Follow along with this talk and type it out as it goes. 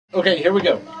Okay, here we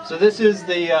go. So this is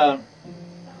the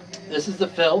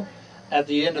fill at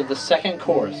the end of the second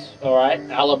chorus. All right,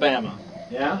 Alabama.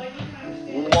 Yeah.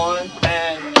 1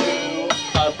 and 2,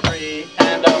 a 3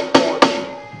 and a 4 beat.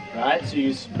 Right. So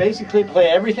you basically play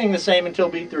everything the same until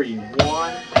beat 3.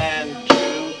 1 and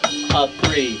 2, a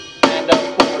 3 and a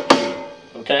 4 beat.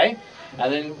 Okay.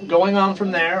 And then going on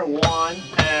from there, 1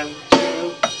 and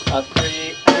 2, a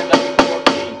 3 and a 4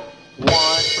 beat.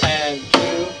 1 and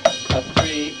 2, a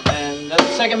 3 and the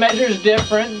second measure is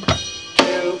different.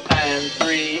 2 and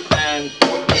 3 and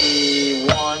 4 beat.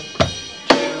 1,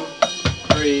 2,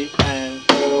 3 and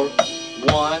 4.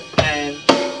 1 and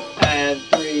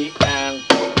 3 and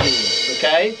 4 beat.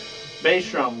 Okay? Bass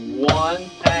drum.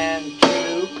 1 and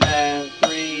 2 and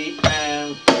 3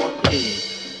 and 4 beat.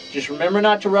 Just remember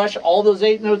not to rush. All those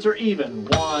 8 notes are even.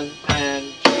 1 and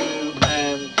 2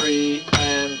 and 3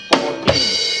 and 4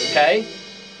 beat. Okay?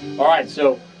 Alright,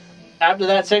 so after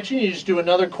that section, you just do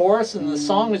another chorus, and the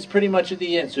song is pretty much at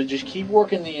the end. So just keep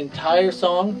working the entire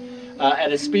song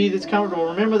at a speed that's comfortable.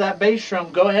 Remember that bass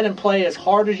drum, go ahead and play as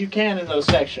hard as you can in those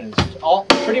sections.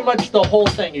 Pretty much the whole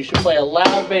thing. You should play a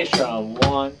loud bass drum.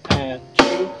 1 and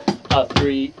 2, a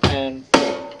 3 and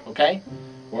 4. Okay?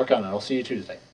 Work on it. I'll see you Tuesday.